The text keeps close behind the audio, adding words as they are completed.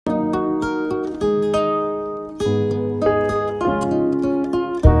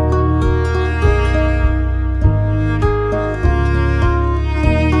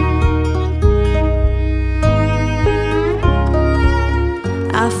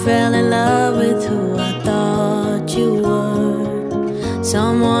fell in love with who I thought you were,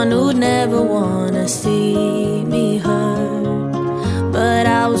 someone who'd never wanna see me hurt. But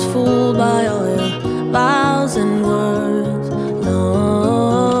I was fooled by all your vows and words. No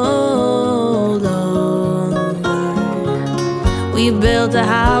longer. We built a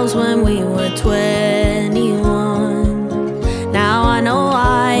house when we were 21. Now I know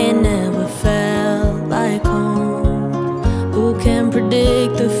why it never felt like home. Who can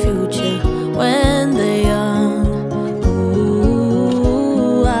predict the future when they're young?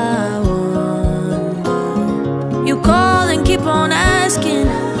 Ooh, I wonder. You call and keep on asking,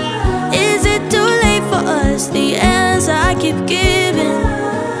 is it too late for us? The answer I keep giving,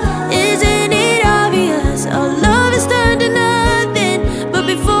 isn't it obvious? Our love is turned to nothing. But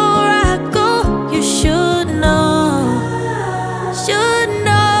before I go, you should know, should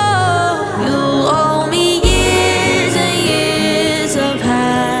know. You owe me years and years of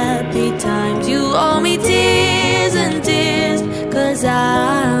happy times. You owe me tears and tears, 'cause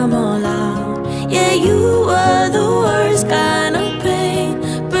I'm all out. Yeah, you were the worst kind of pain,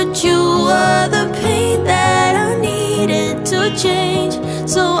 but you were the pain that I needed to change.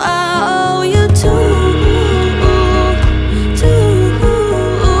 So I owe you too,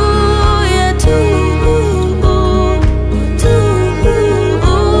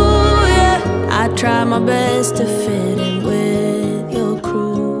 yeah, yeah. I tried my best to fit in with your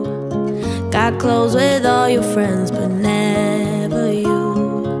crew. Got close with all your friends, but never you.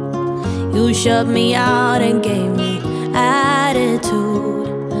 You shut me out and gave me attitude.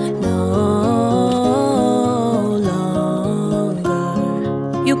 No longer.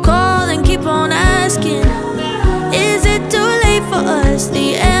 You call and keep on asking, is it too late for us? The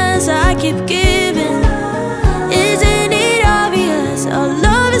answer I keep giving,